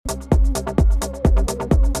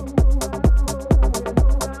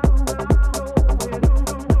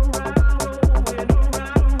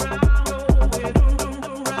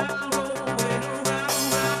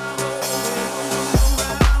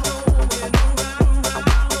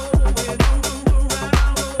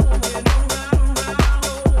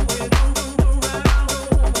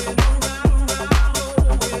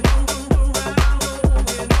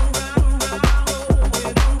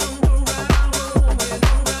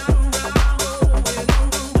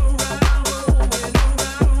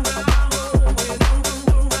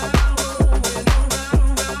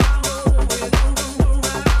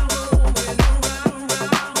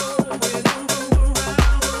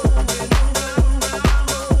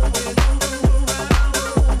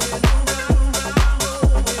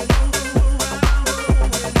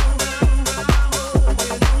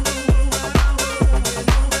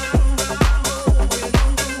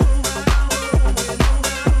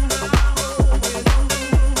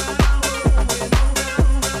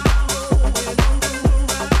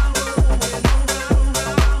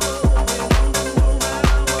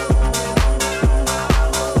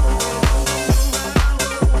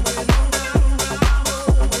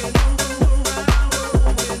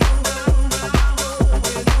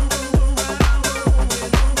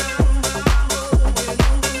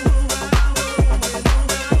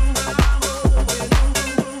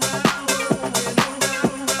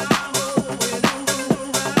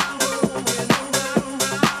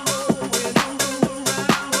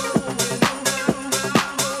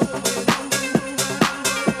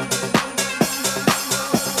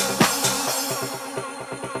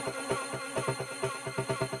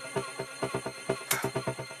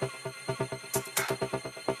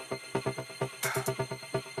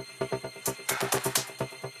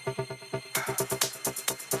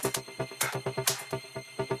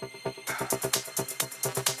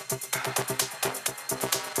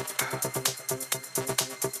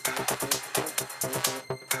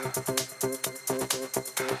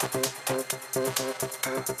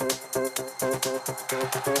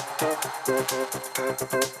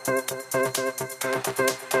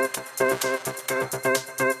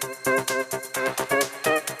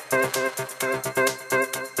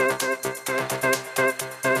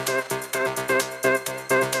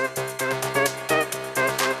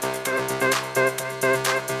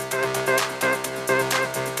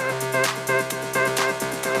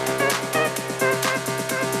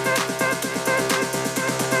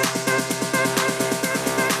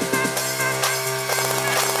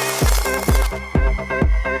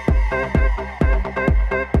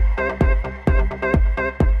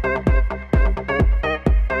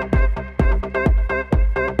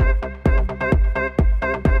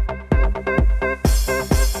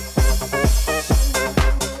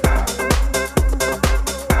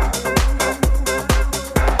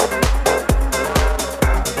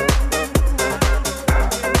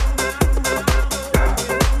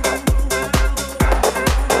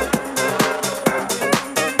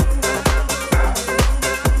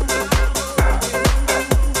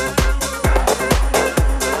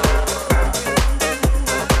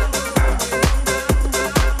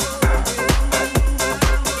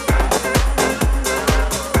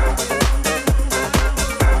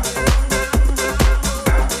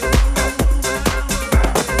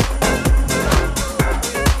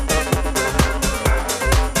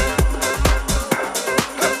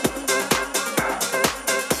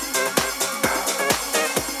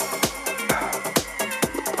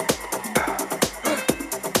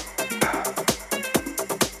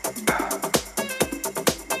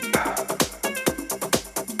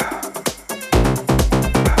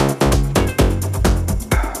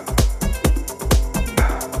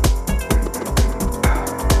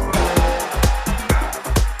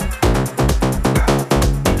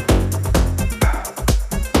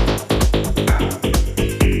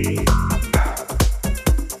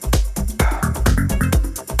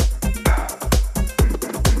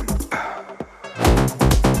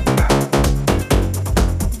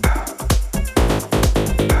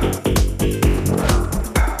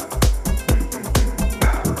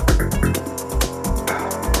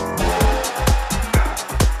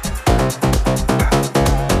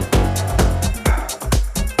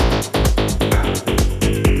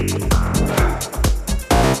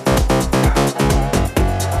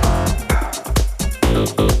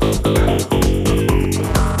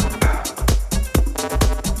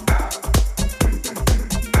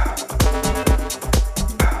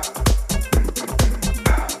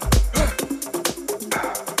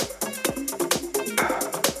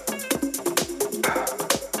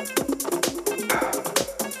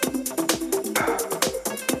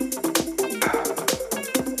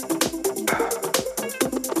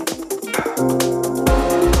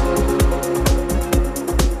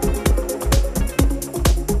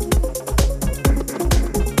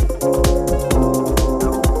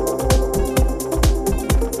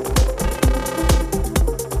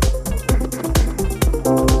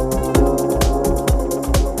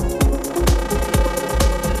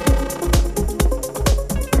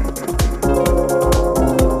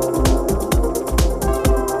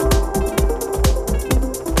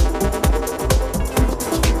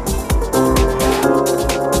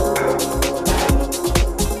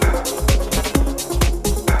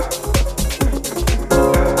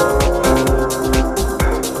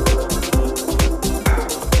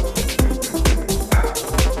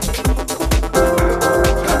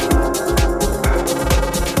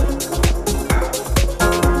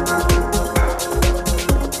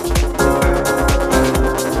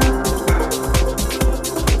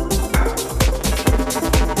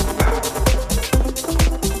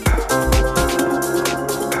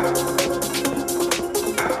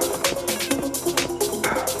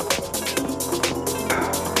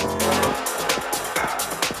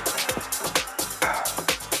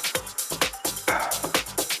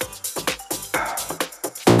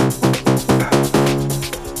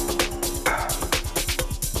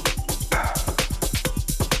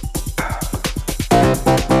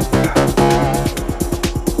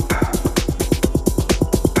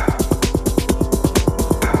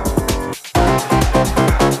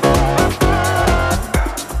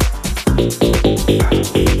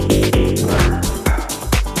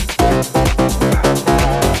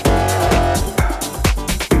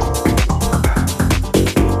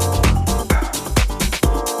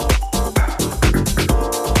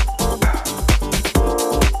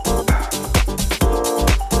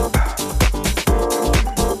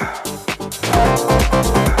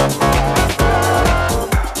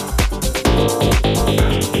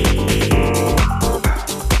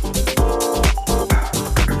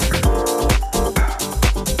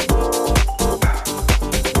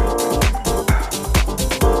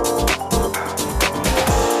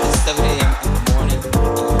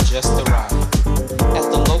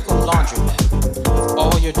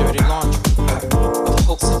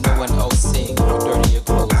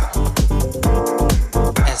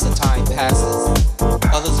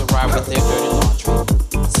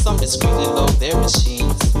their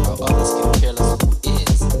machines while others can careless who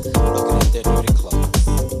is looking at their dirty clothes.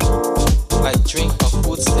 Like drink or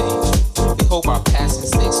food stains, we hope our past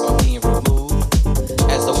mistakes are being removed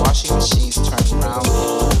as the washing machines turn round and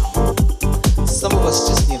round. Some of us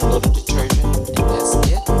just need a little detergent and that's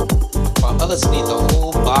it, while others need the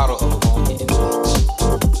whole bottle of ammonia and bleach.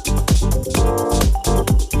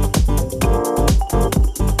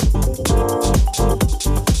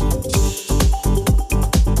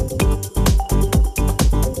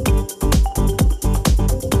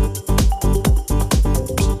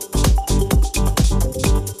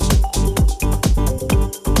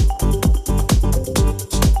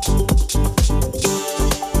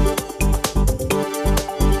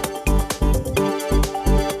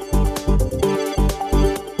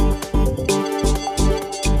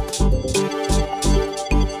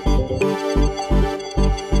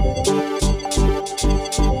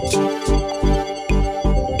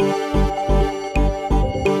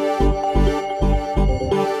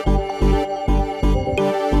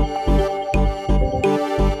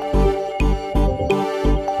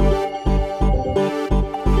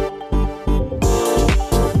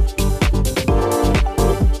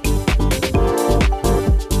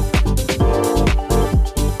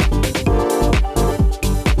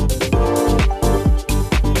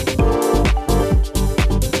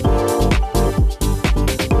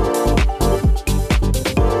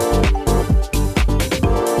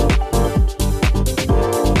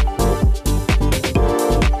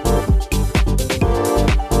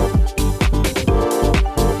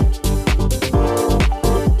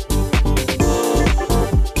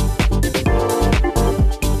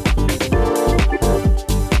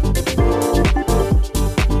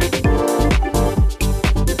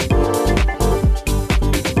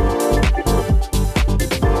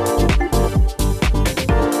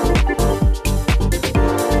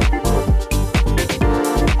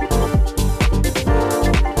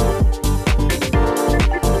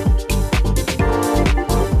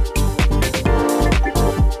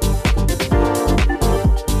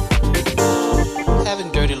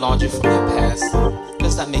 Laundry from your past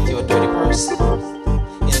does not make you a dirty person.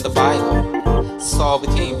 In the Bible, Saul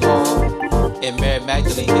became Paul, and Mary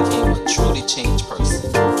Magdalene became a truly changed person.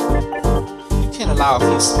 You can't allow a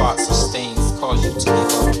few spots or stains cause you to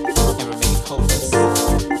give up and remain hopeless.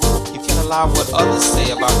 You can't allow what others say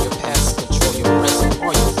about your past to control your present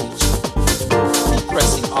or your future. Keep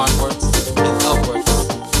pressing onwards and upwards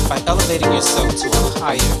by elevating yourself to a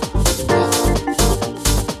higher level.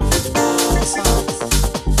 Besides,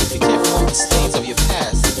 the stains of your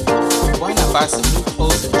past, why not buy some new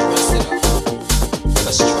clothes and dress it up?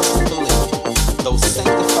 Because trust and believe, those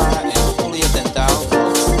sanctified and holier than thou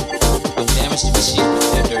folks will damage the machine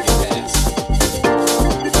with their dirty past.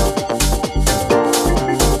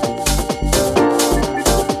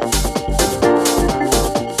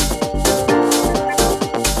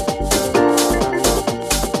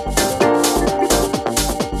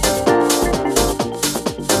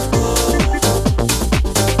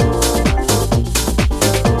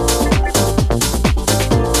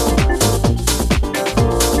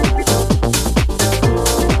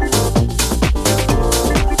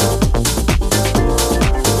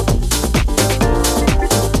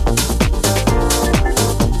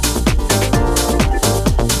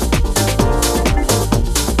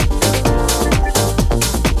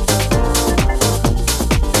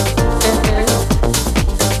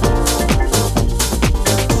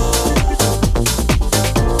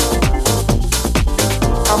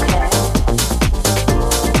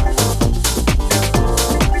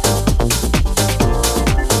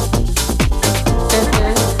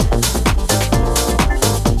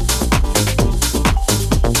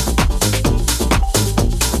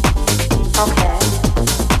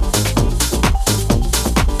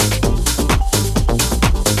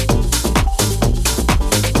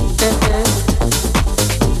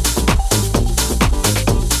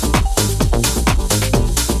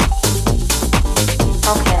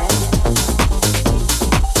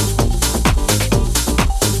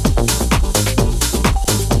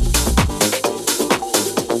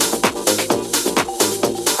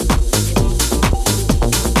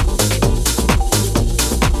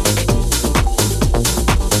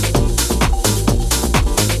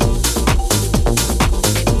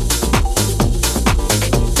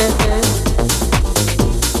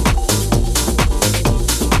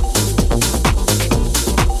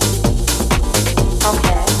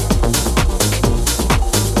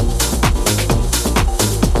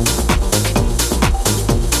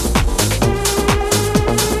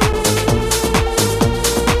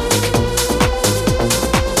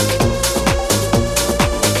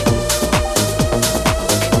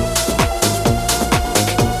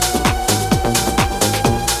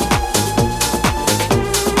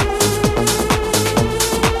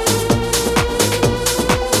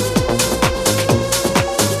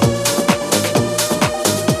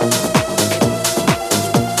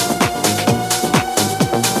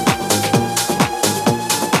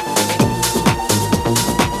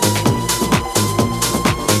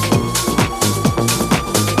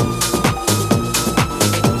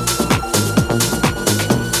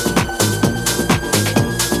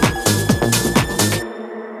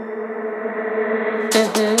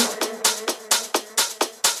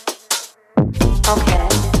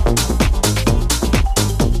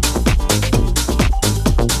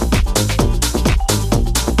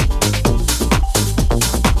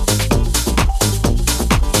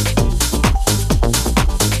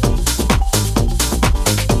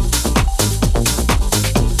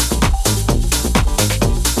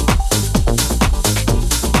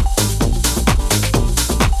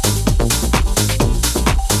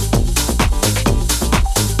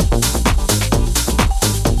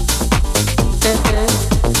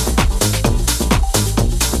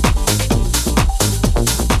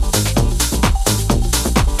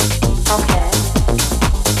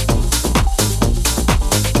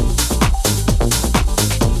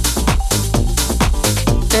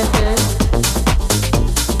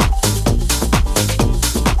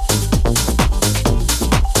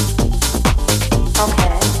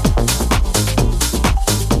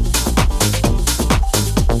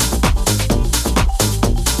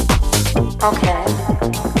 Okay.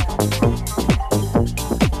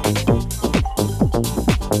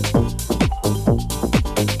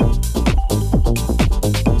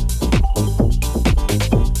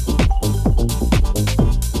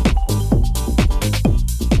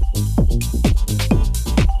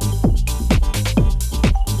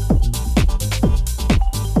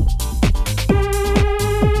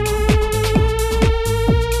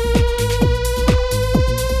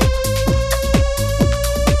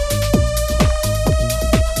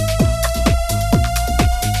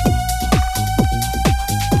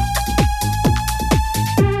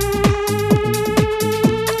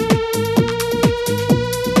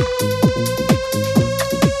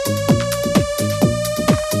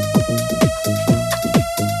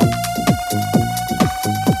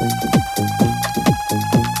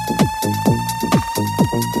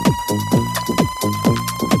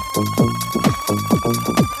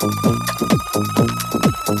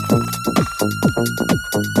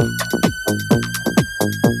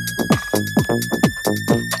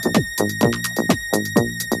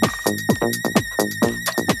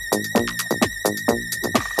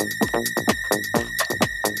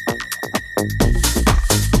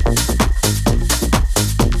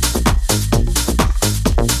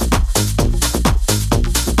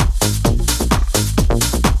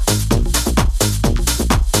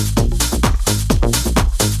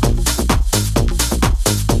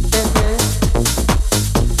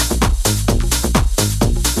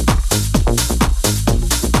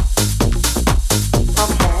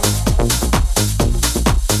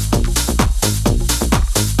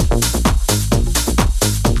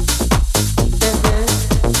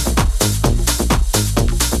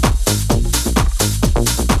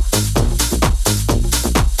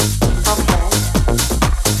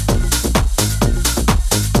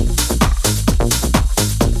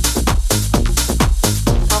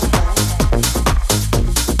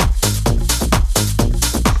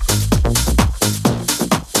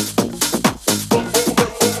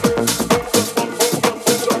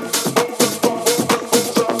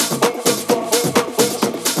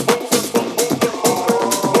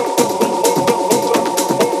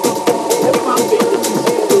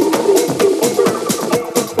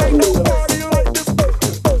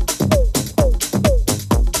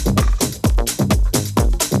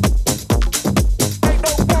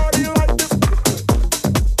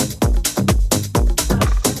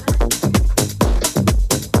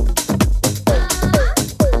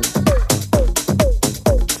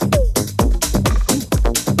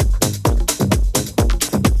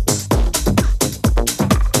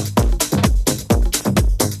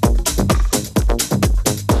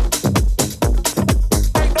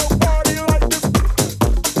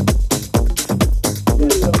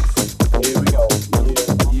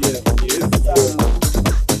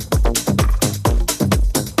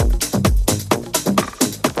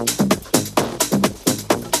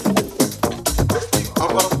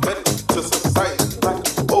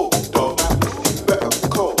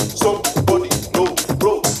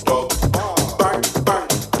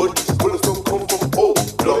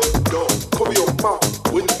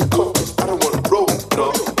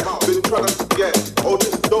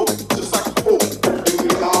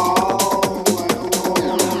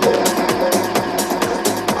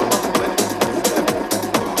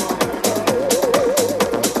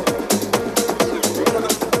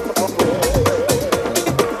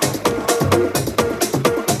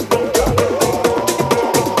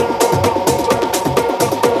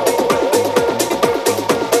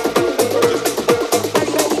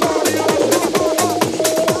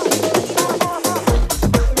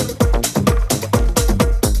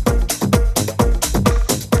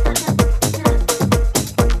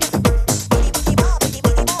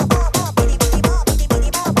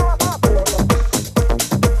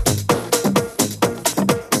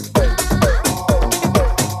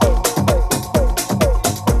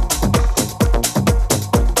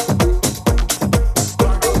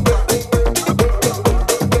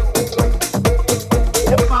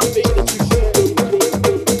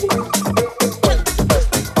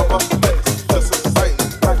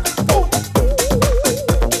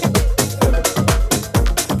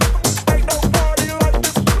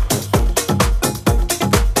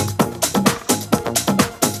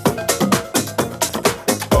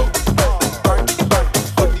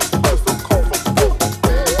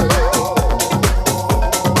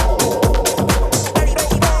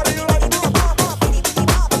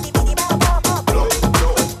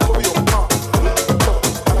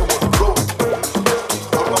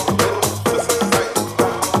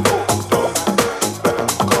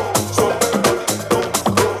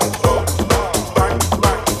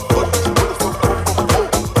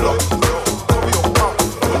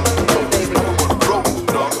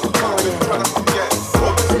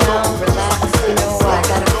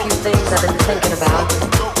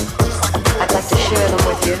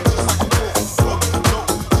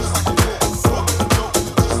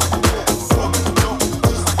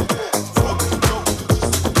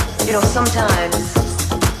 You know, sometimes,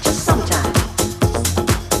 just sometimes,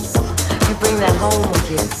 you bring that home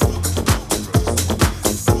with you.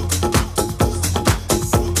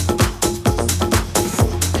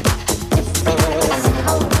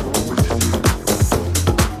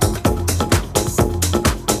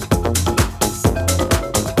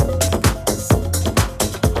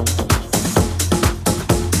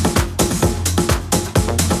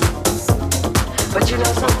 But you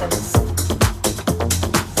know something?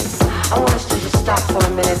 I want us to just stop for a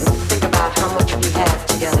minute and think about how much we have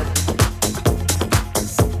together.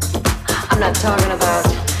 I'm not talking about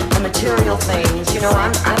the material things, you know,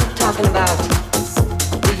 I'm talking about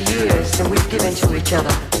the years that we've given to each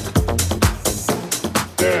other.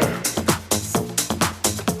 Yeah.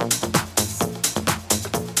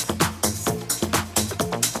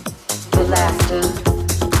 The laughter,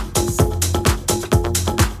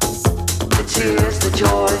 the tears, the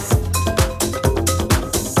joy.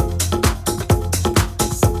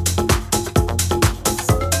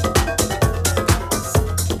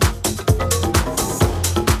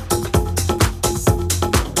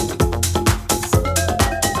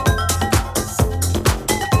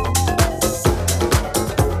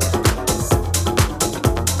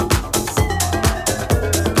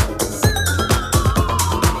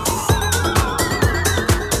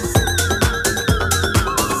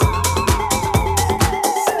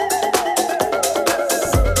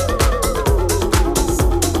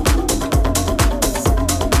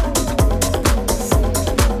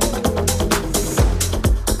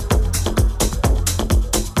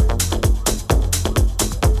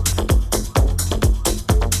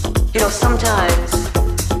 You know, sometimes,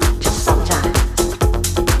 just sometimes,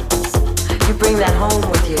 you bring that home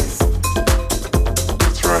with you.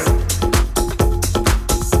 That's right.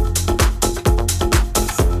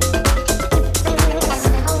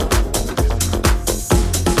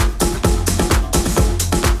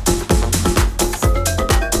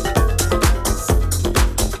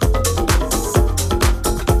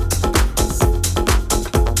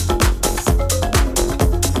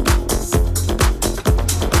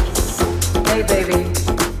 Hey baby,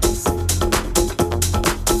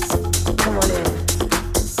 come on in.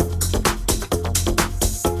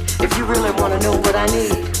 If you really want to know what I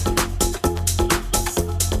need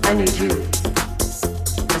you.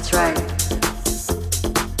 That's right.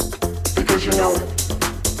 Because you know,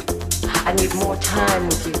 I need more time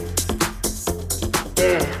with you.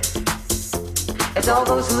 Yeah. It's all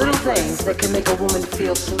those little things that can make a woman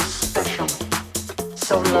feel so special,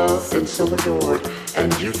 so loved and so adored.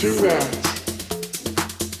 And you do that.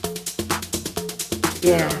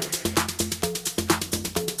 Yeah.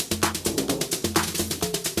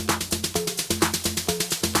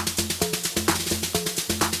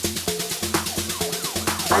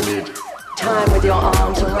 I need time with your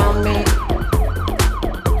arms around me.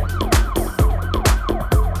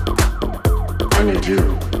 I need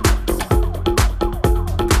you.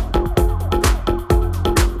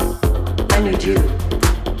 I need you.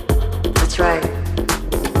 That's right.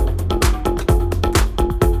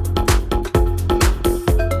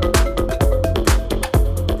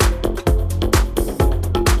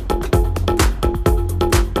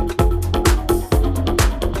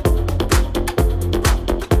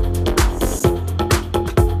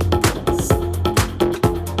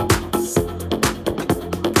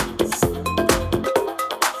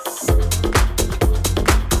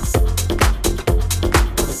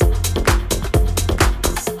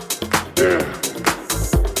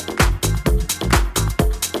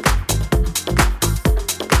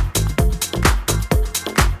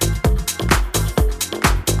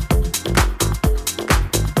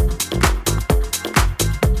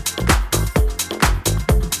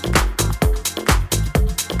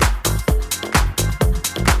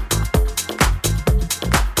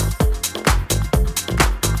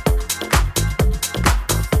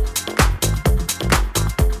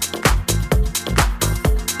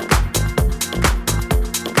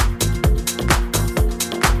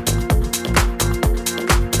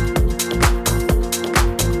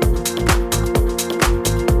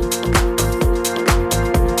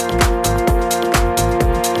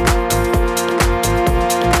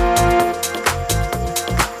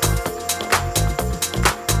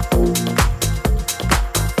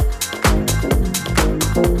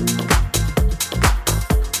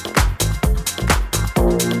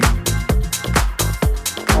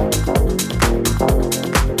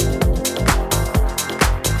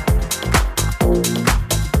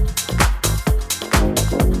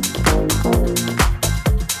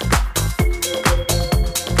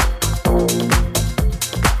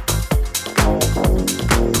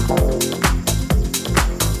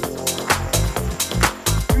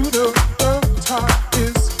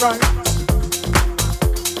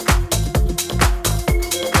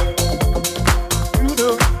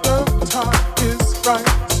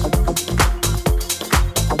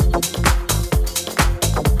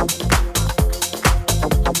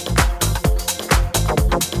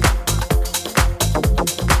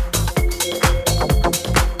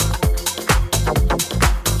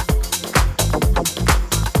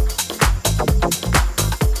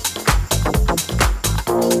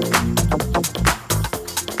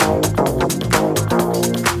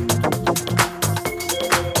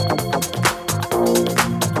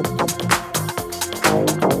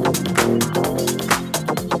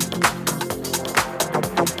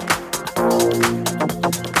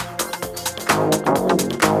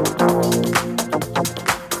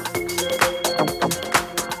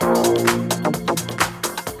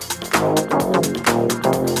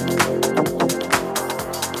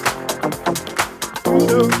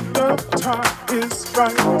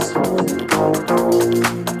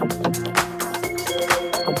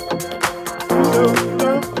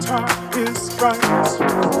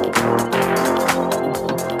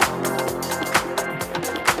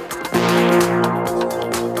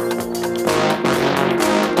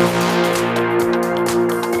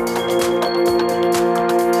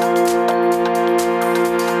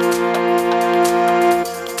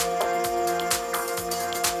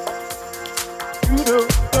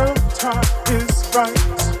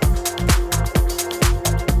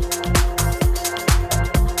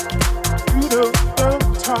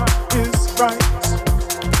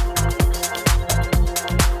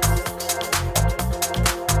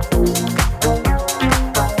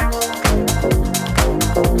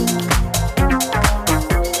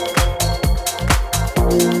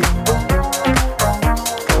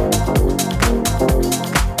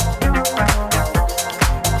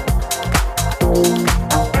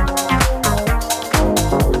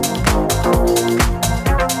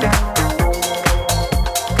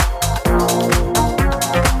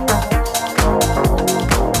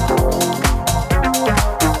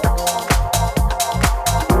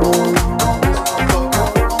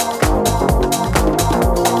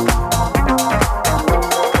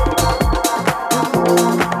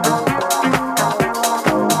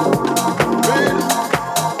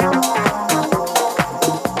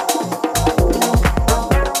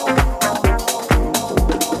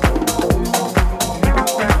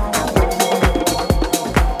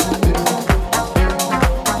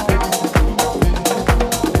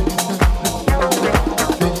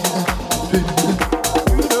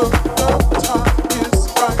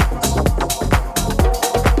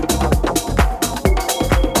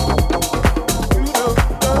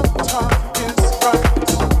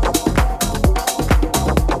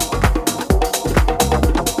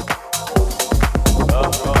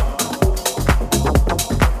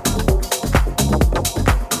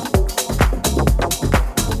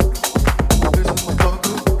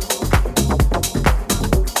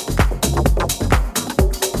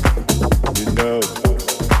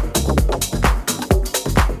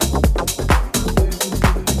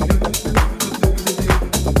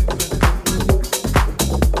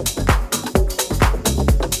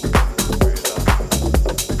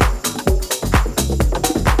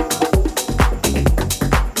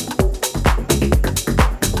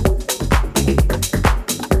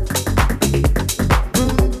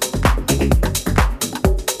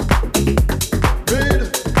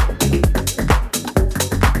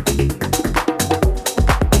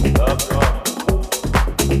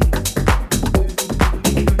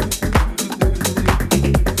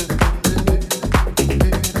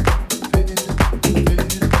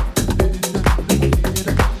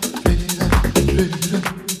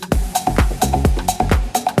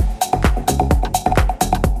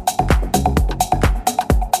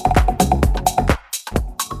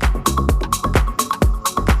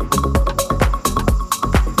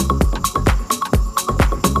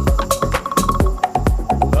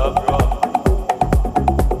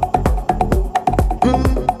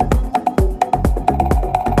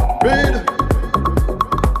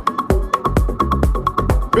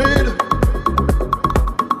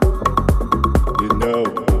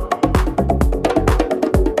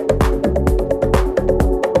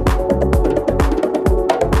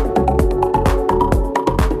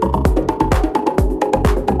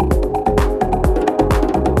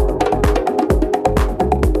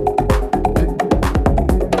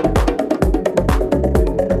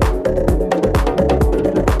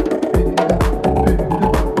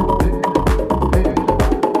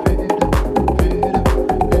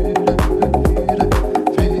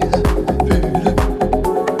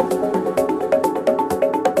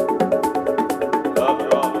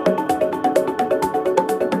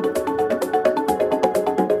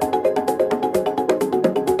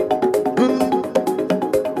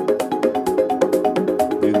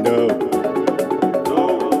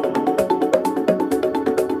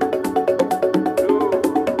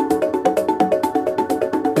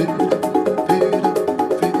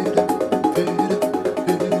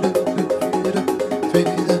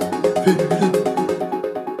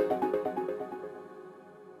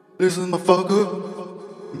 Listen, my fucker.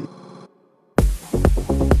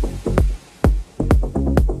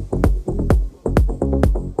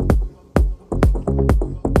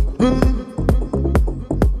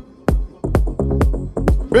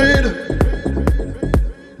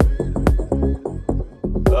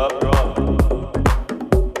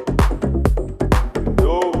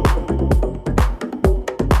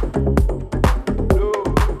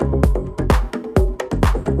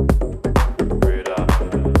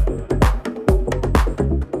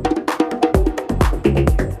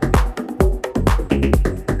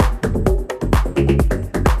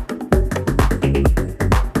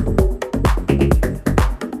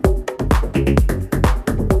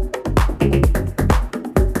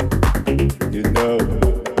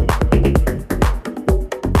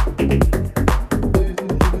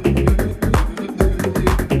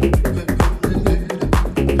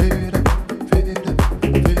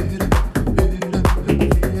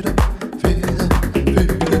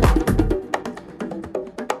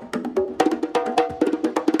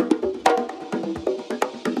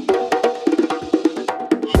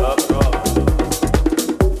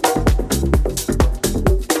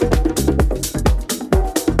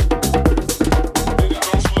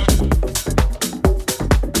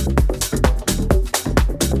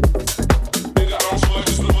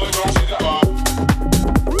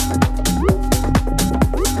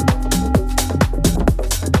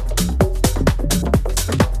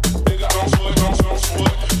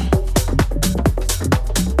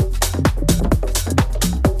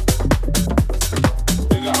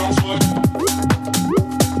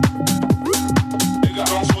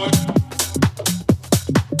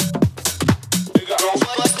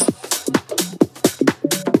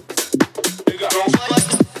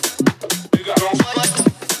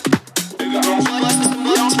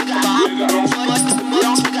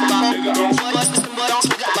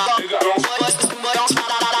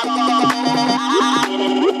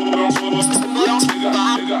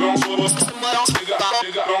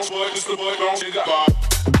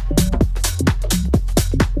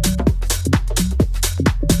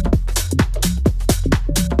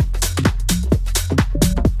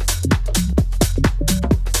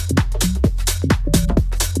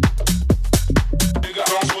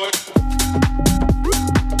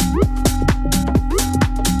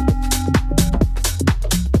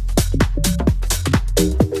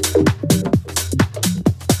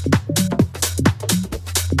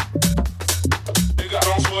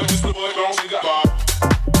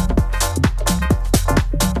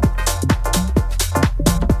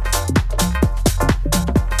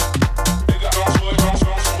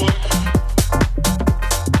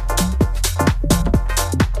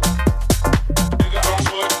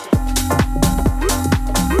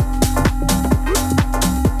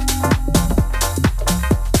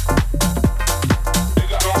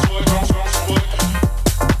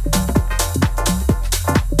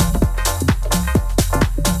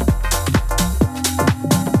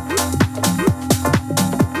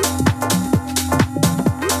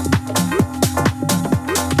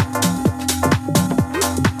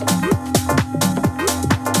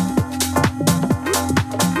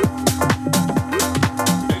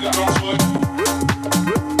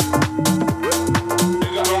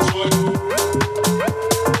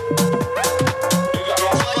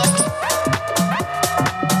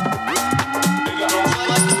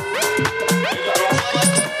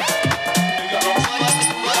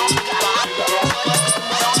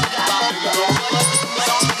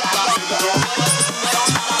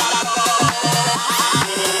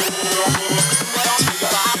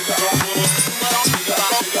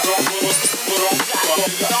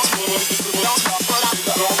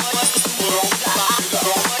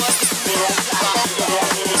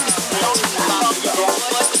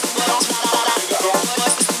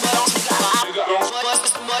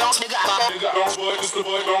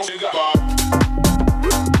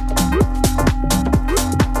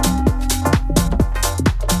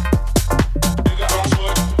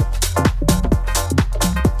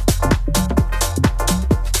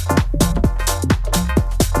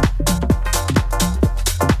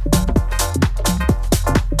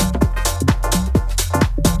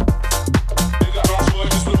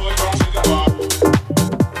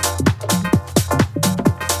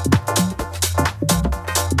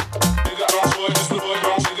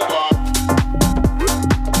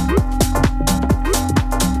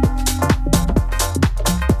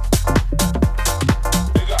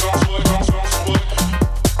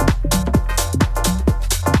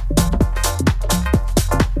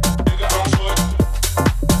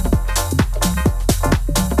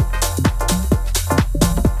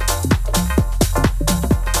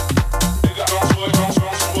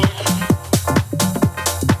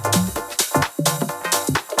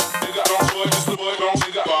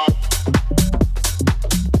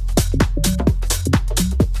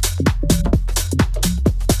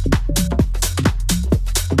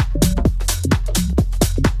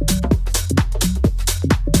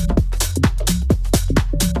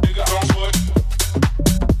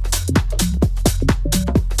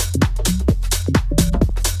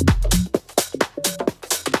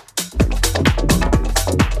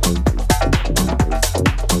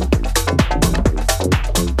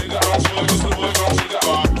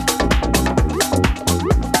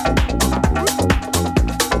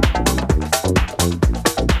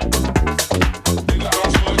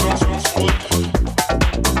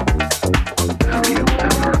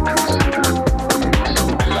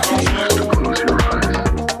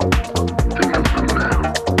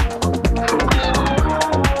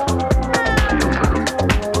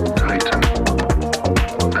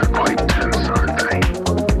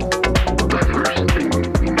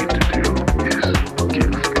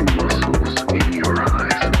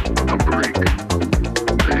 a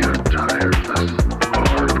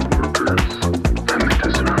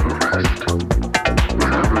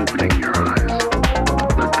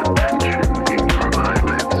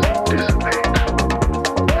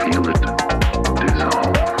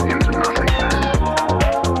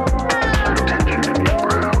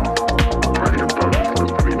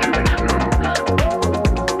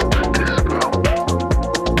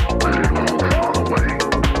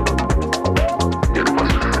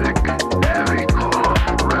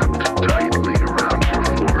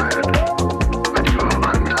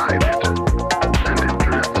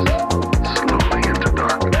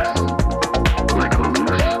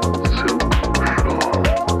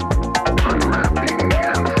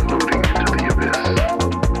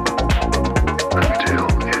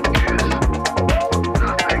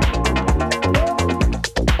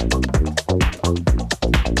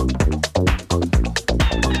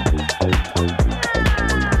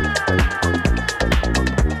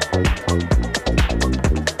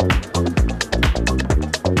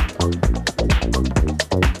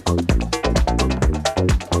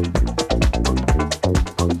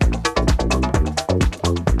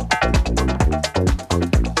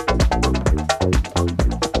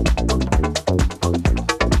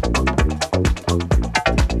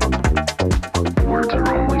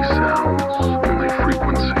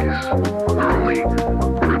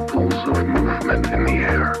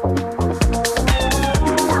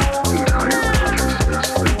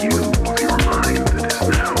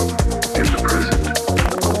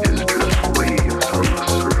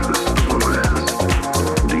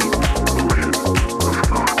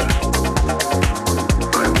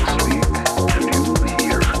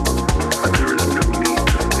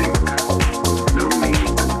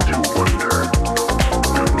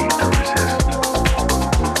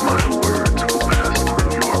My words will pass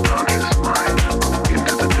through your conscious mind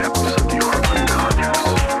into the depths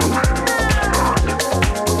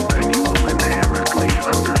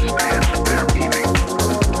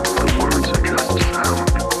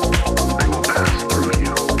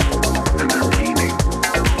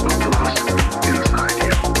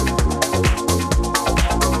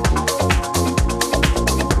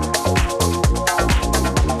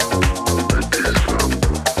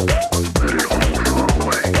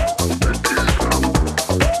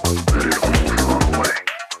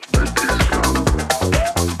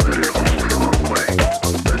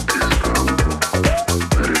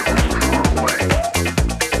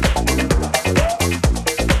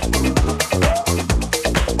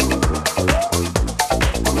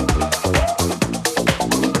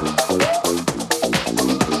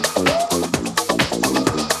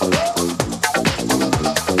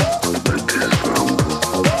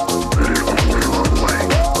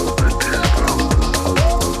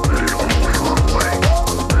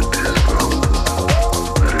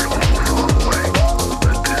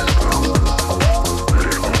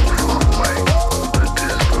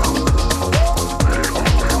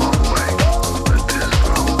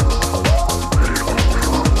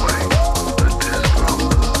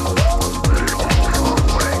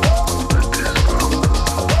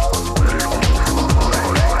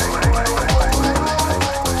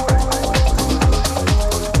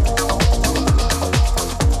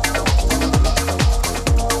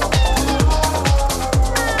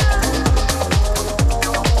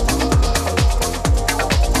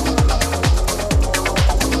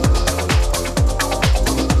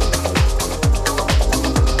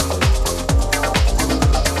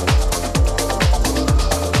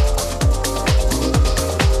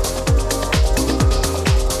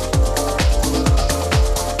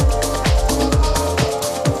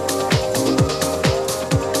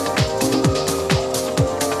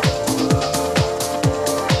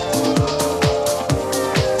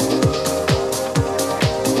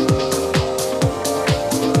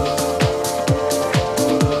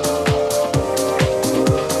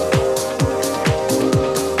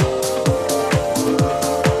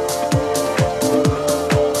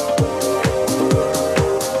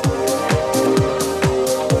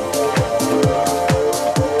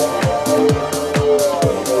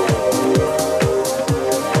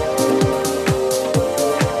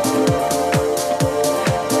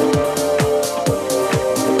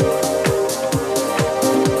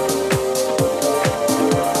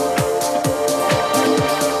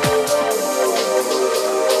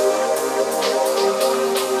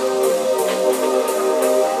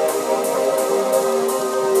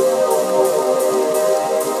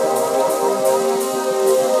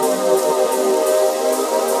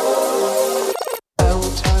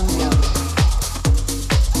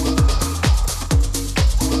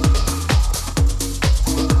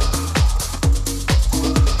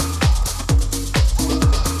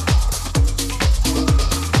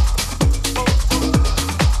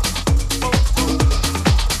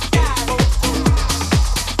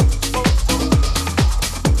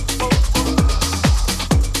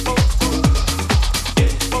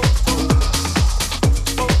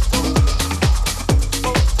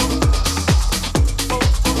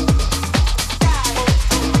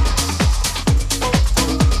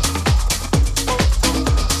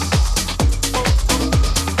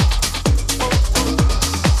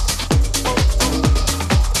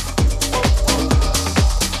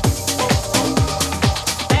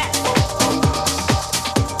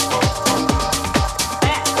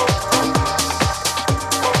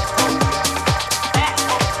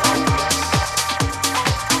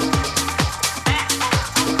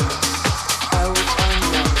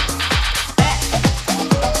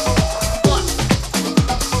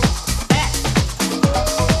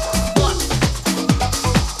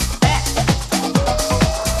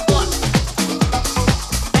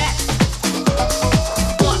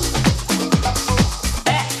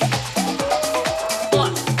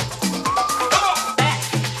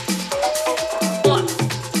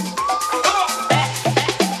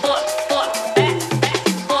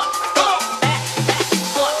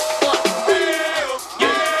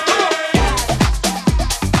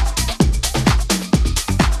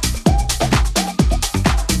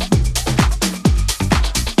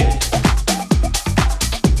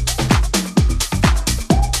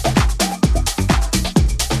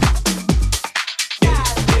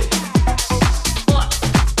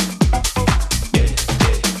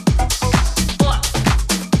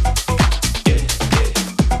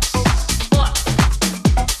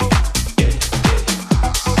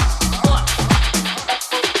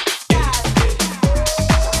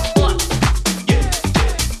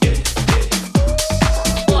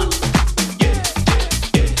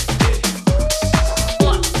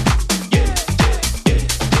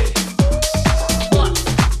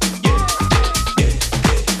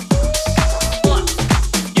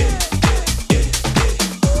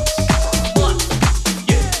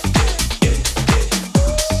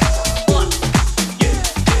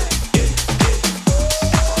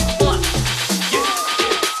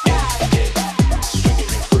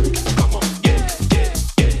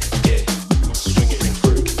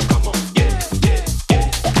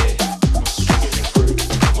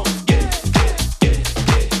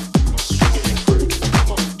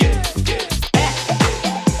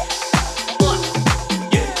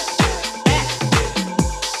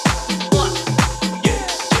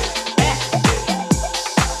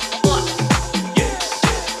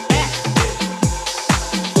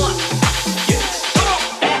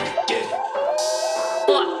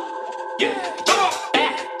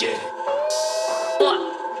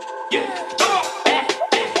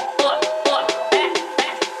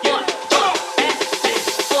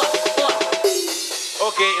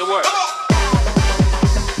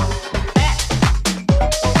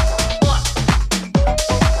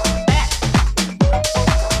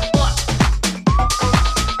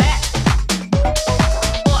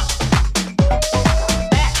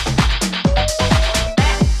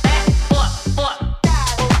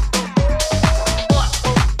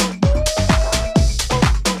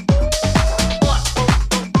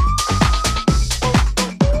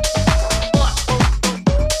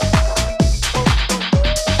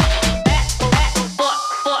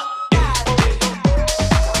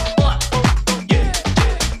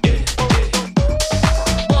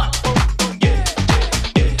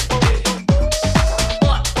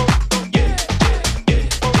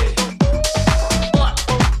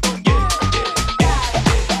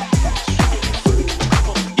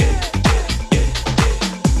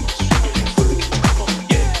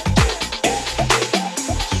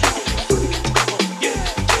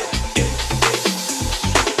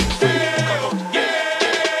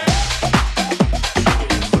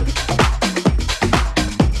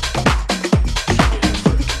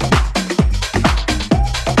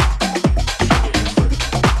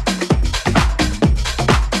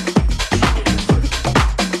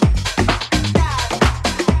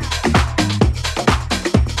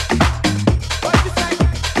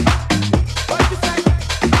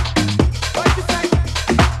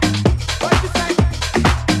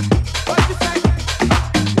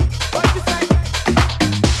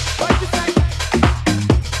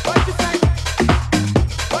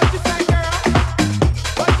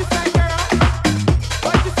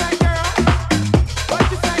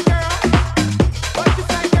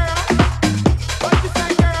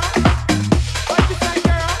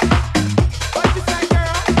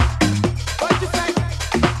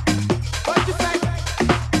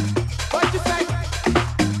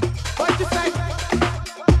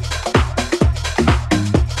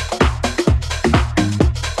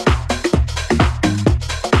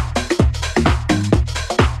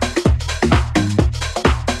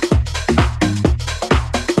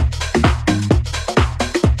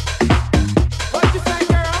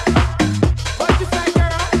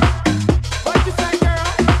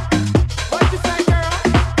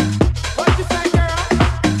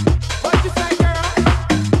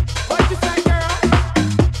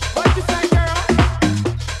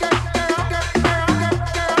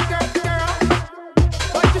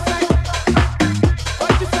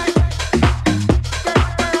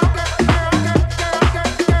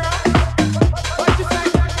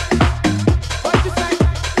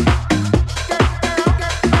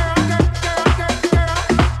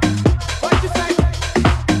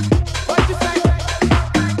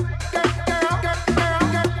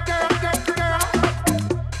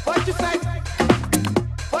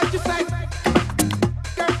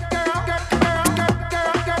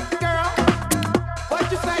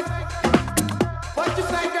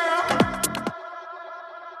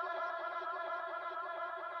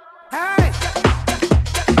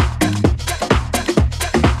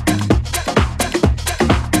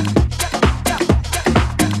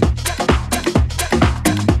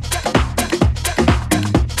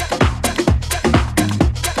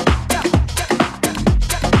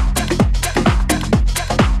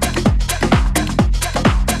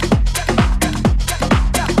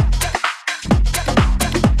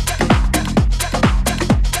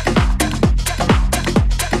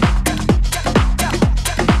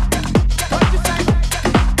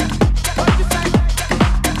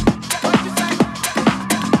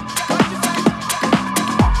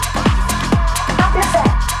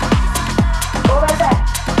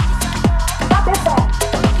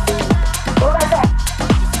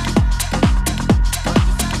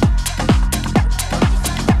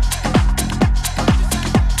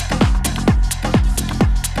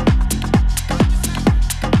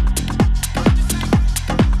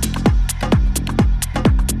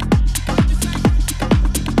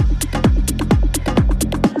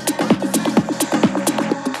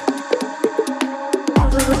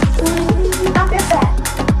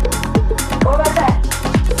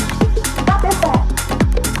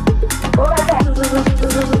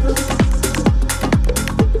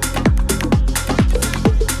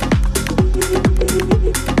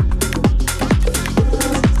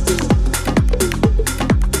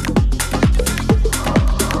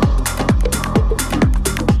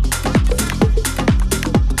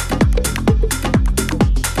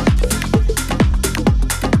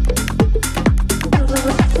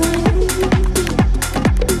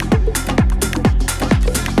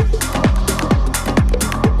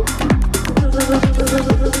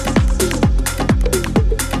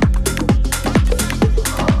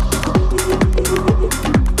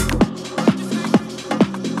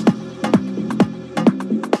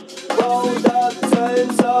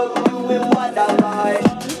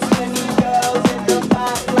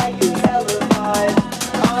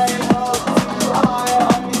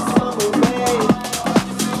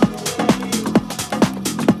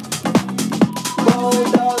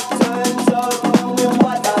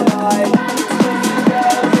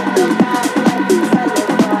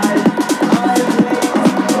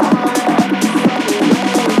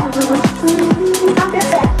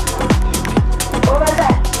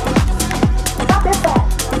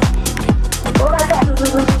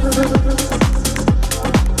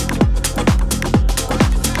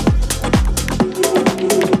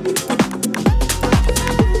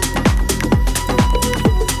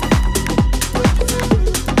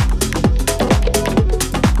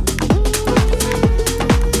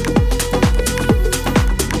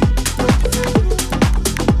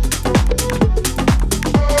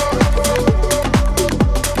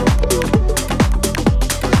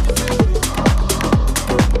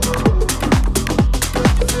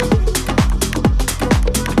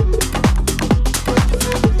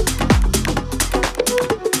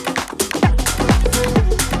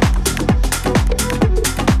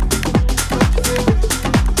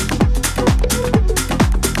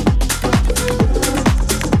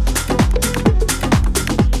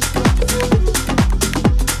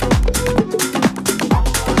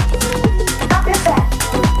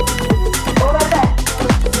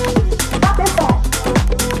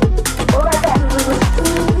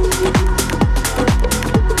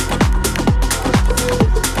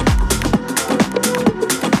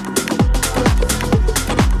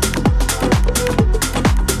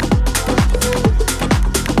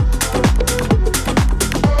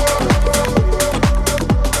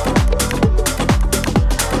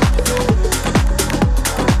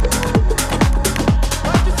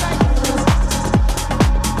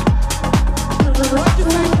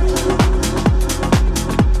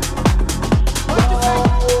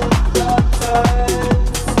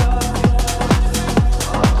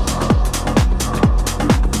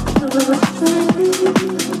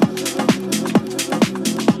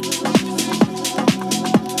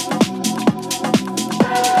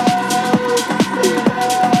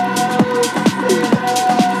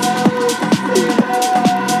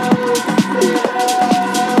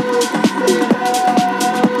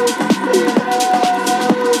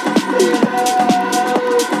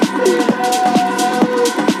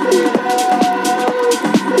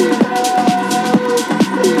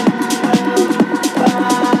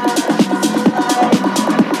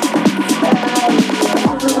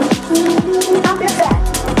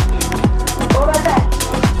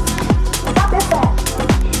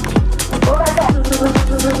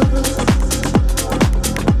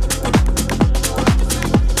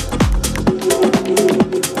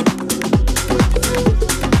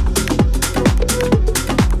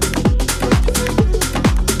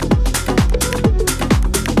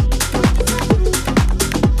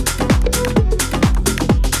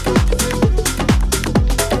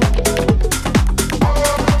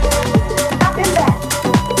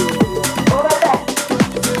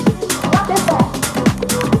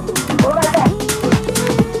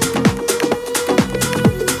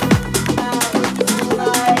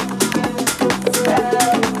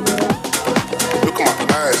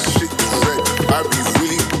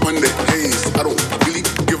the haze. I don't really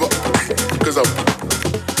give up, cause I'm.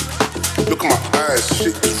 Look at my eyes,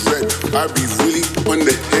 shit is red. I be really on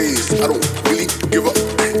the haze. I don't really give up,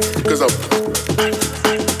 cause I'm.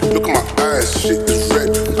 Look at my eyes, shit is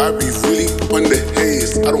red. I be really on the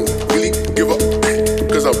haze. I don't really give up,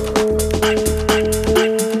 cause I'm.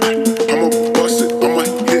 I'ma bust it, I'ma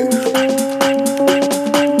hit.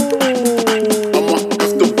 I'ma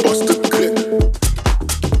have to bust the clip.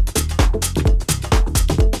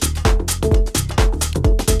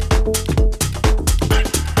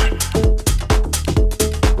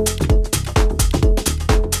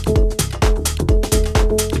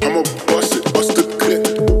 I'ma bust it, bust the clip.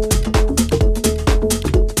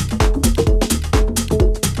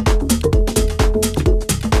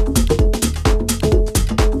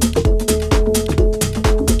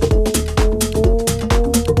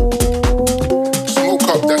 Smoke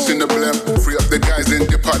up, that's in the blem. Free up the guys, then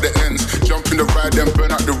dip out the ends. Jump in the ride, then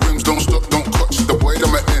burn out the rims. Don't stop, don't catch the boy,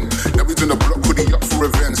 them at end. Now he's in the block, hoodie up for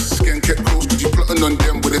revenge. Skin kept close, cause you plotting on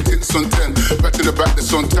them with the tints on 10. Back to the back,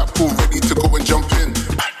 that's on tap, all ready to go and jump in.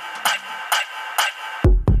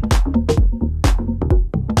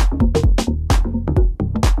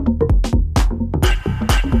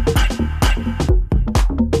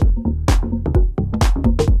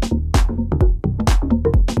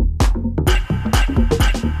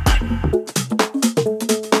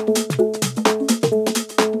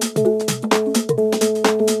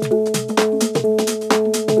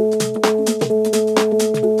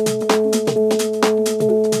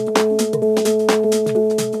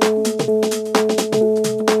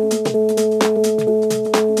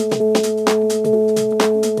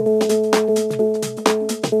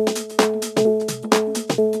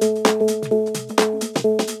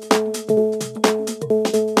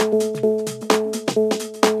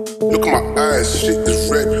 Look at my eyes, shit is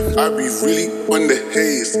red. I be really on the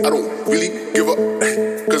haze. I don't really give up,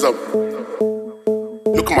 cause I'm.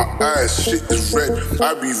 Look at my eyes, shit is red.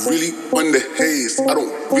 I be really on the haze. I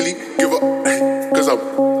don't really give up, cause I'm.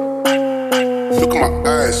 Look at my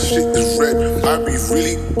eyes, shit is red. I be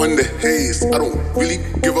really on the haze. I don't really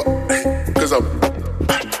give up, cause I'm.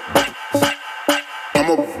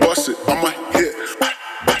 I'ma bust it, I'ma hit.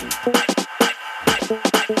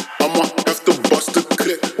 I'ma have to bust the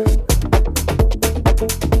clip.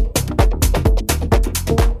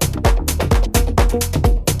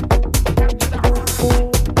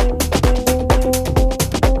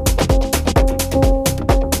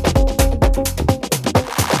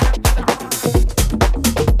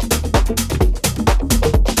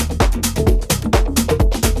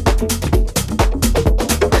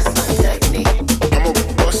 I'ma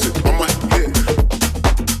bust it, I'ma hit.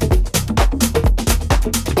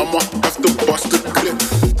 I'ma have to bust the clip.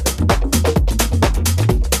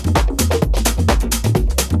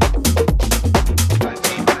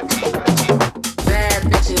 Bad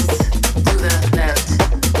bitches to the left.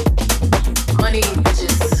 Money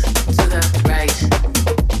bitches to the right.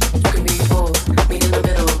 You can be both, meet in the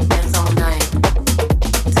middle, dance all night.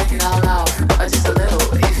 Take it all off, or just a little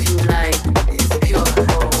if you like. It's pure.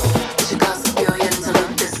 It should cost $1 billion to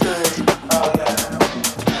look this good.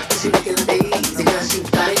 She making it easy cause she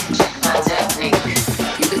got it. Check my technique.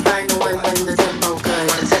 You can find the one when the tempo good.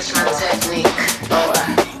 Wanna touch my technique? 4,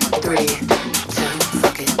 3, 2,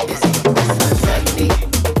 fucking busy. That's my technique.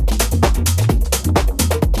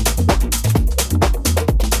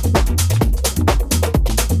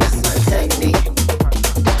 That's my technique.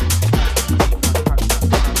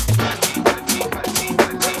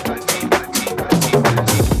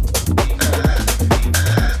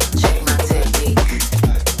 Check my technique.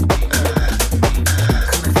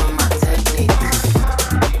 Coming from my technique.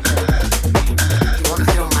 You wanna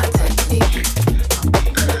feel my technique?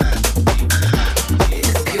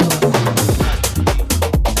 It's pure.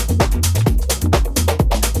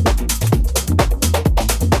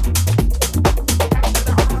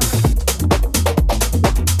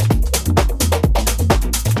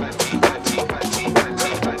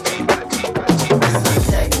 That's my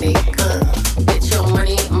technique. Get your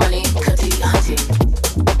money, money, cutty, hutty.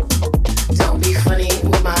 Don't be funny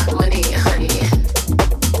with my money, honey.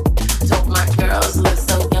 Don't my girls look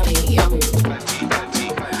so yummy, yummy.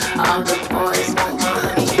 All the boys want my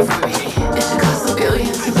honey from me. It should cost $1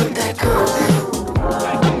 billion to look that good.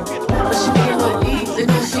 But she be a little easy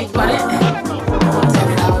because she bought it. Take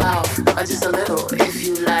it all off, or just a little if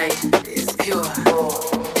you like. It's pure.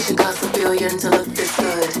 It should cost $1 billion to look this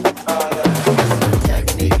good.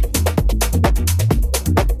 Technique.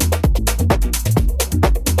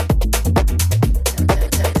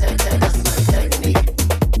 That's my technique.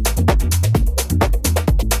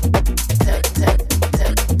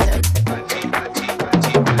 Tech.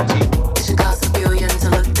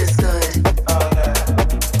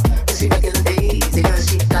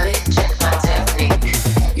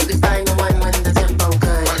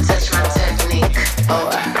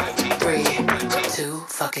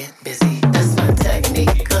 fucking busy. That's my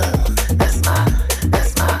technique. That's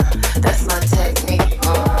my technique.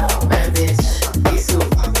 Bad bitch, be soup,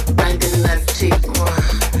 right and left cheek.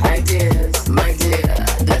 Ideas, my dear.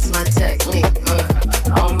 That's my technique.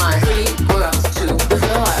 All my pretty girls to the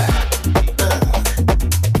floor.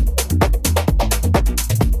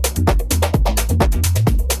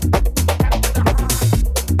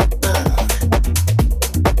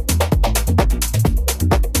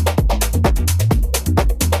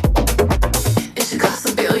 It should cost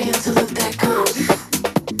 $1 billion to look that good,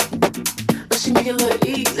 but she make it look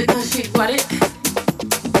easy 'cause she bought it.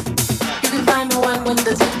 You can find the one when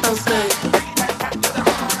the tempo's good.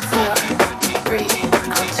 4, 3,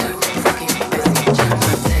 I'm too fucking busy. Check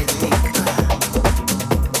my technique.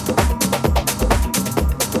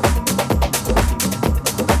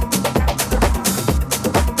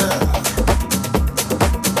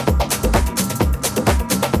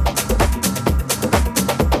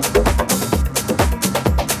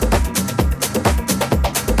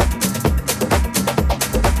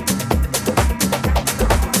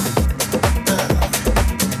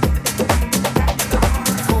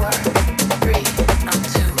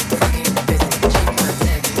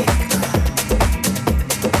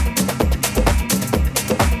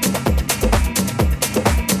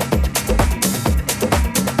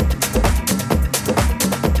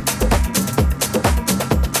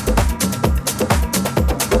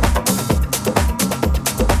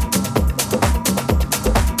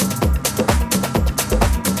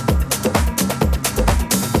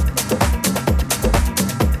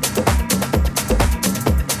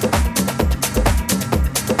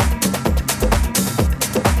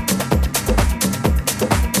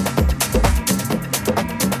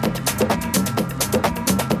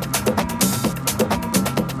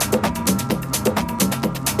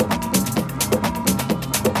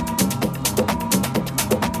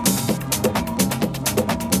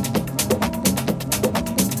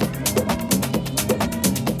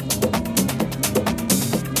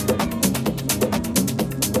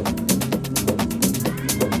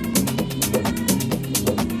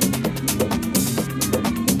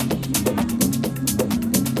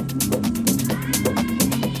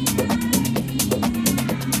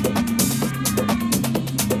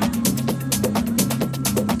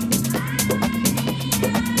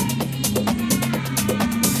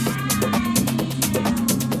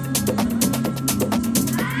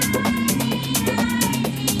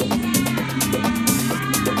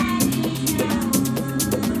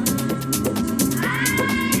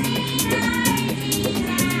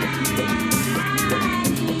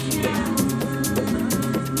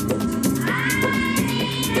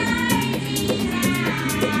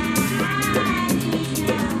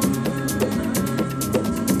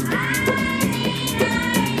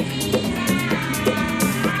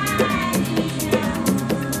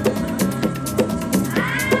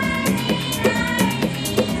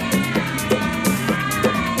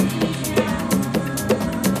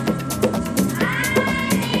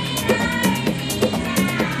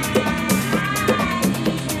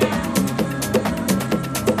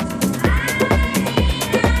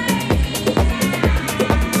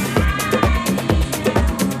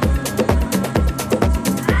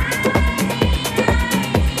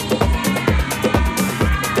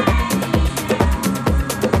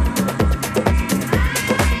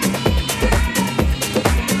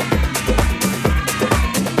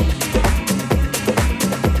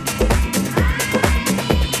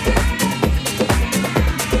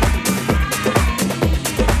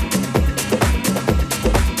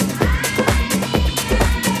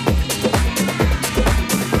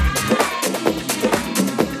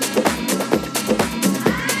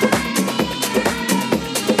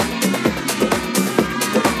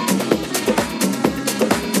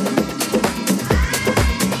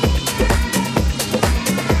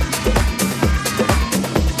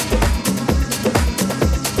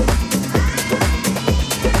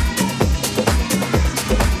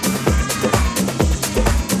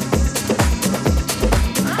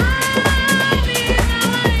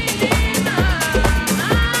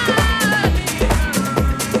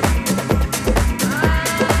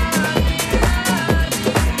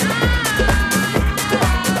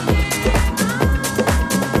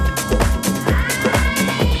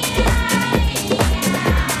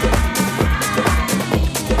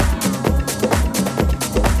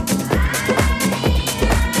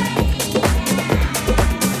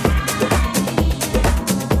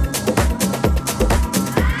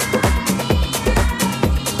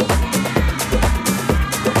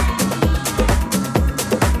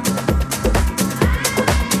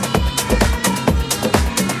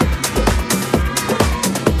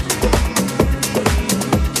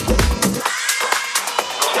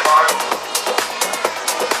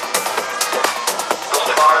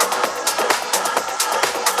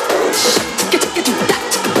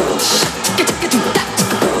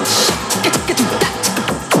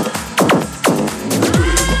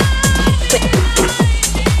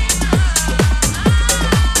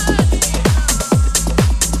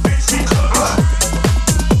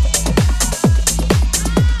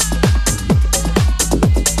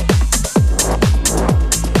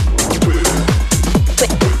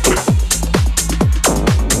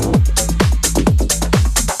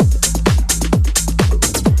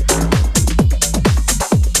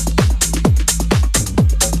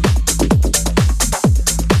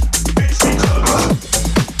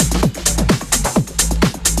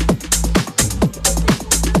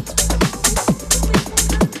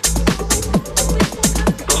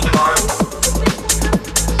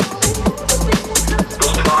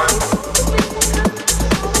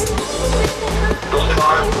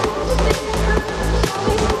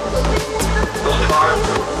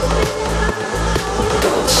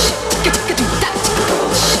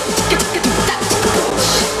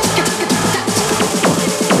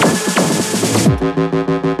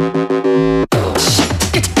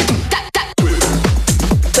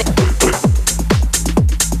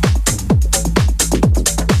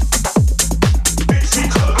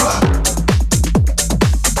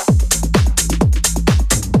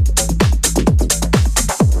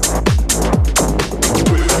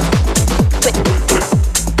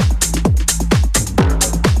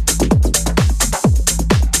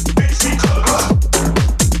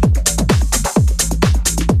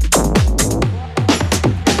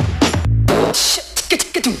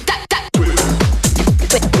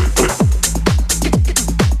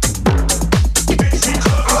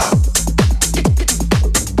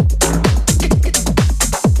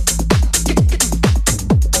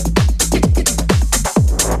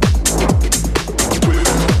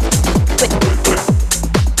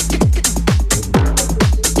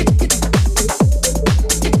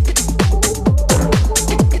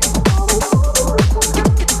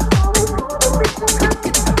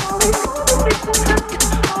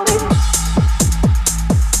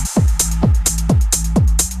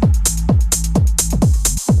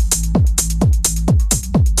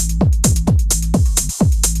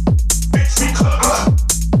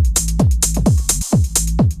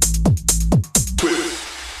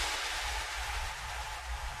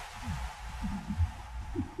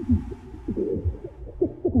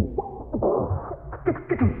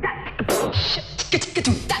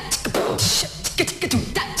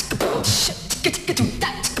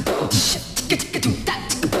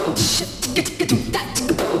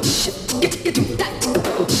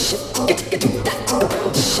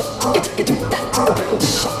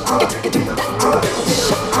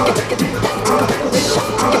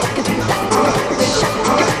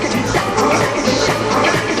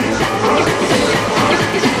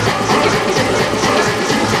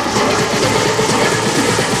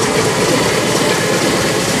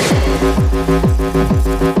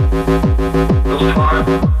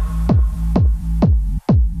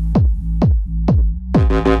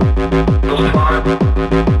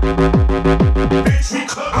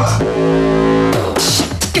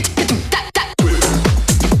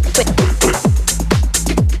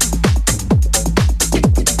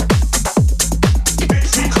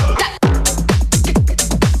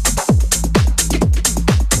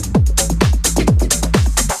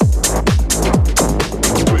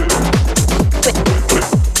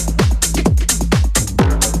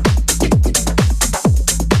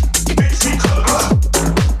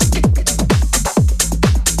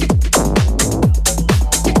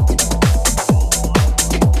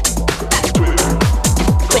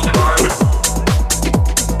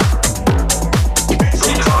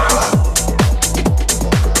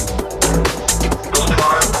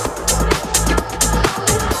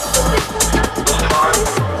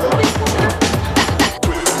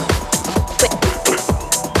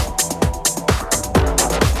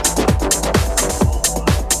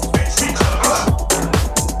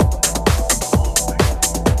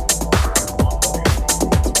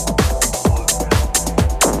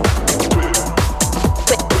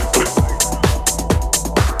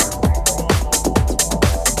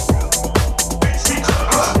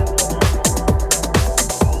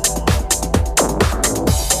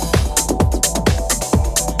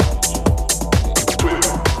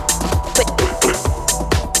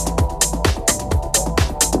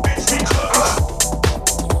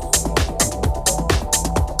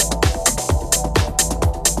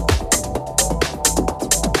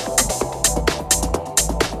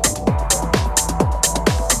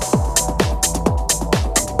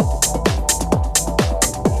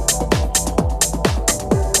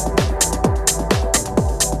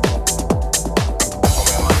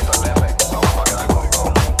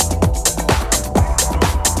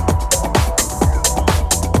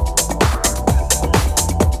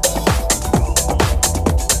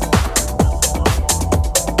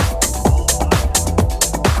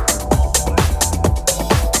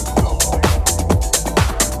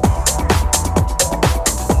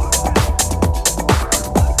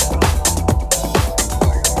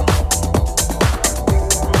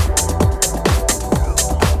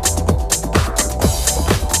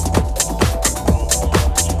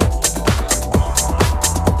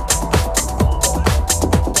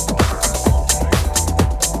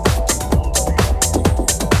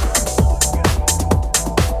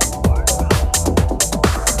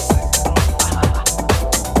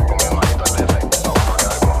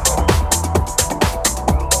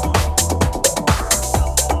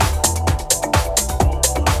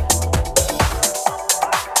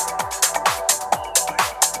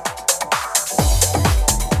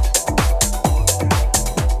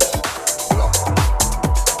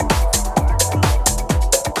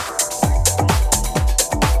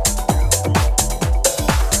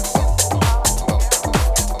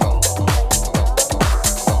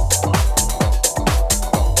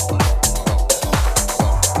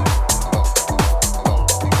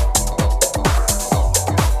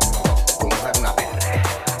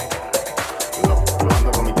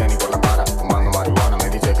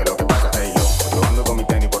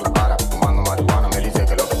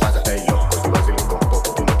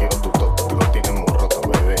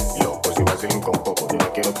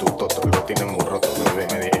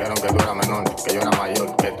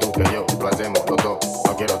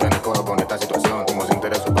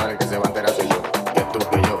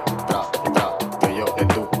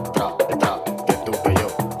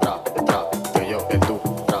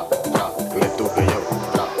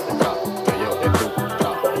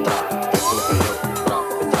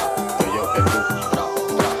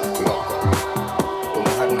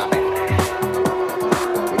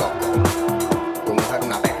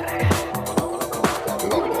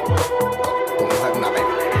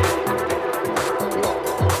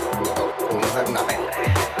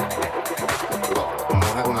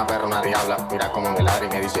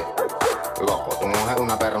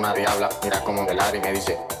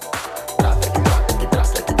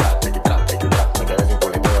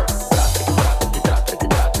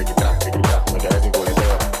 Me quedé sin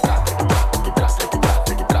culeteo.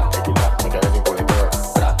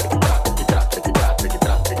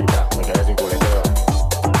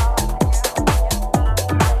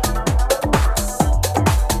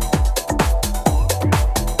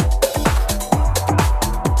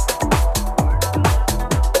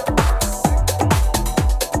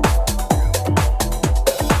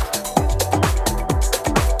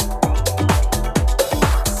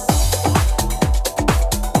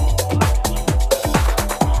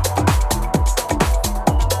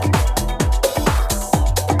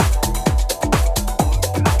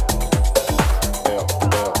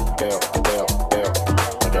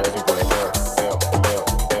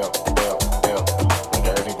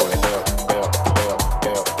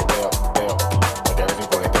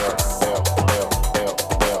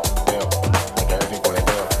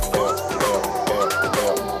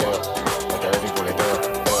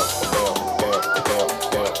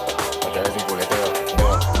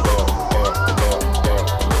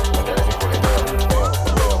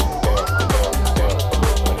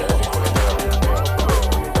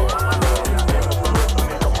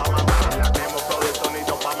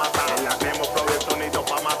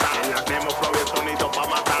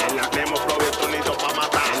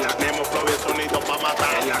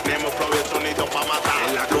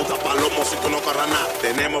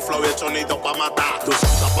 sonido pa' matar. Tú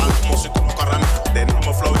usas palomo si tú no corras nada.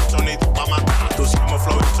 Tenemos flow y sonido pa' matar. Tú usamos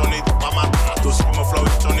flow y sonido pa' matar. Tú usamos flow y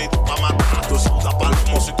sonido pa' matar. Tú usas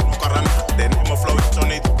palomo si tú no corras nada. Tenemos flow y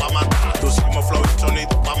sonido pa' matar. Tú usamos flow y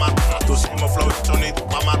sonido pa' matar. Tú usamos flow y sonido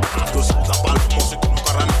pa' matar. Tú usas palomo si tú no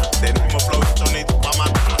corras nada. Tenemos flow y sonido pa'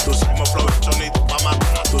 matar. Tú usamos flow y sonido pa'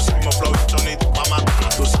 matar. Tú usamos flow y sonido pa' matar.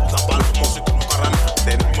 Tú usas palomo si tú no corras nada.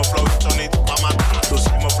 Tenemos flow y sonido pa' matar. Tú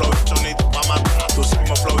usamos flow y sonido pa' matar. Tú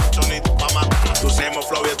usamos flow y sonido pa' matar. Tú usamos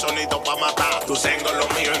flow y sonido pa' matar. Tú tengo lo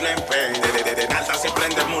mío y le empeño. De nada si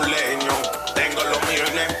prendemos un leño. Tengo lo mío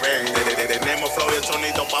y le empeño. Tenemos flow y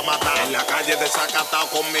sonido pa' matar. En la calle desacatado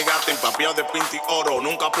con mi gato. Papiado de pinti oro,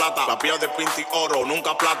 nunca plata. Papiado de pinti oro,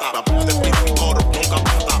 nunca plata. Papiado de pinti oro, nunca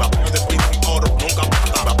plata. Papiado de pinti oro, nunca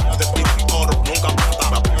plata. Papiado de pinti oro, nunca plata.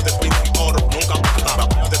 Papiado de pinti oro, nunca plata.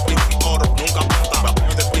 Papiado de pinti oro, nunca plata.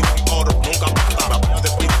 Papiado de pinti oro, nunca plata. Papiado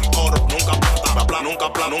de pinti oro, nunca plata.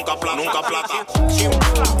 Nunca plata, nunca plata, nunca plata.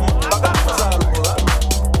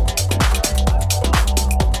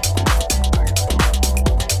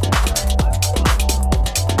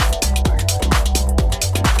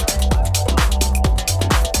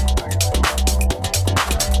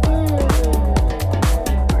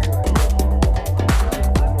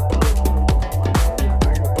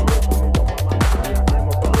 Si tú no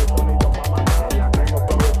corras nada,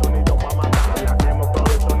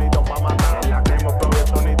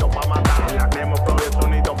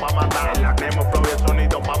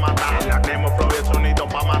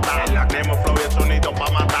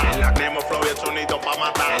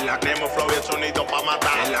 flow y el sonido pa'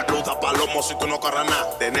 matar. Tú usas palomo si tú no corras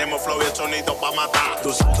nada, tenemos flow y el sonido pa' matar. Tú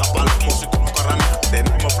usamos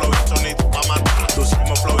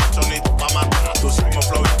flow y el sonido pa' matar. Tú usamos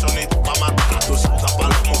flow y el sonido pa' matar. Tú usas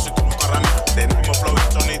palomo si tú no corras nada, tenemos flow y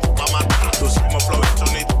el sonido pa' matar. Tú usamos flow y el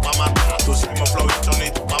sonido pa' matar. Tú usamos flow y el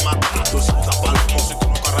sonido pa' matar. Tú usas palomo si tú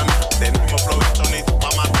no corras nada, tenemos flow y el sonido pa'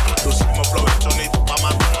 matar. Tú usamos flow y el sonido pa' matar.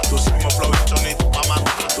 Tú usamos flow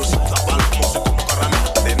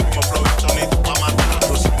y el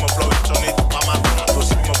sonido pa' matar. Tú usas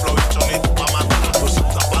palomo si tú no corras nada, tenemos flow y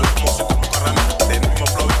el sonido pa' matar. Tú usamos flow y el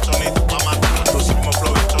sonido pa' matar. Tú usamos flow y el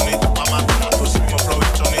sonido pa' matar. Tú usas palomo si tú no corras nada, tenemos flow y el sonido pa' matar. Tú usamos flow y el sonido pa' matar. Tú usamos flow y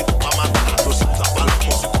el sonido pa' matar. Tú usas palomo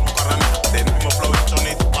si tú no corras nada, tenemos flow y el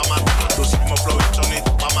sonido pa' matar. Tú usamos flow y el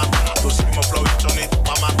sonido pa' matar. Tú usamos flow y el sonido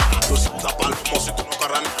pa' matar. Tú usas palomo si tú no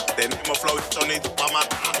corras nada, tenemos flow y el sonido pa'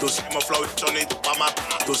 matar. Tú usamos flow y el sonido pa'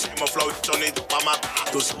 matar. Tú usamos flow y el sonido pa' matar.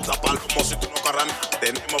 Tú usas palomo si tú no corras nada,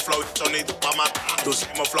 tenemos flow y el sonido pa' matar. Tú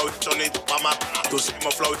usamos flow y el sonido pa' matar. Tú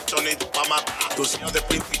usamos flow y el sonido pa' matar. Tú usamos de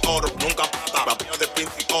pinti oro, nunca plata. Papiado de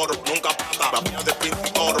pinti oro, nunca plata. Papiado de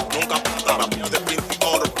pinti oro, nunca plata. Papiado de pinti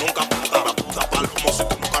oro, nunca plata. Tú palomo si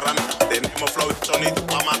tú no corras nada, tenemos flow y el sonido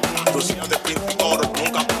pa' matar. Tú usamos de pinti oro,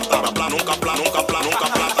 nunca plata. Nunca plata, nunca plata, nunca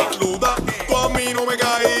plata. Saluda, tú a mí no me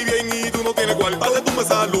caes bien y tú no tienes cual. Hace tú me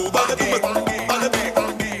saludas, hace tú me saludas.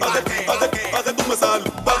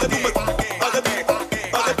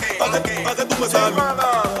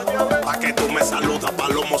 Pa' que tú me saludas,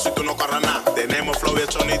 palomo, si tú no corras nada. Tenemos flow y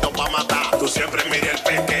el sonido pa' matar. Tú siempre miras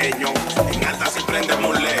el pequeño. En alta si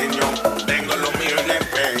prendemos un leño. Tengo lo mío y le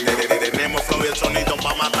empeño. Tenemos flow y el sonido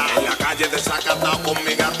pa' matar. En la calle desacatado con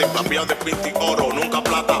mi gato. Papiado de pinti oro, nunca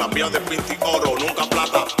plata. Papiado de pinti oro, nunca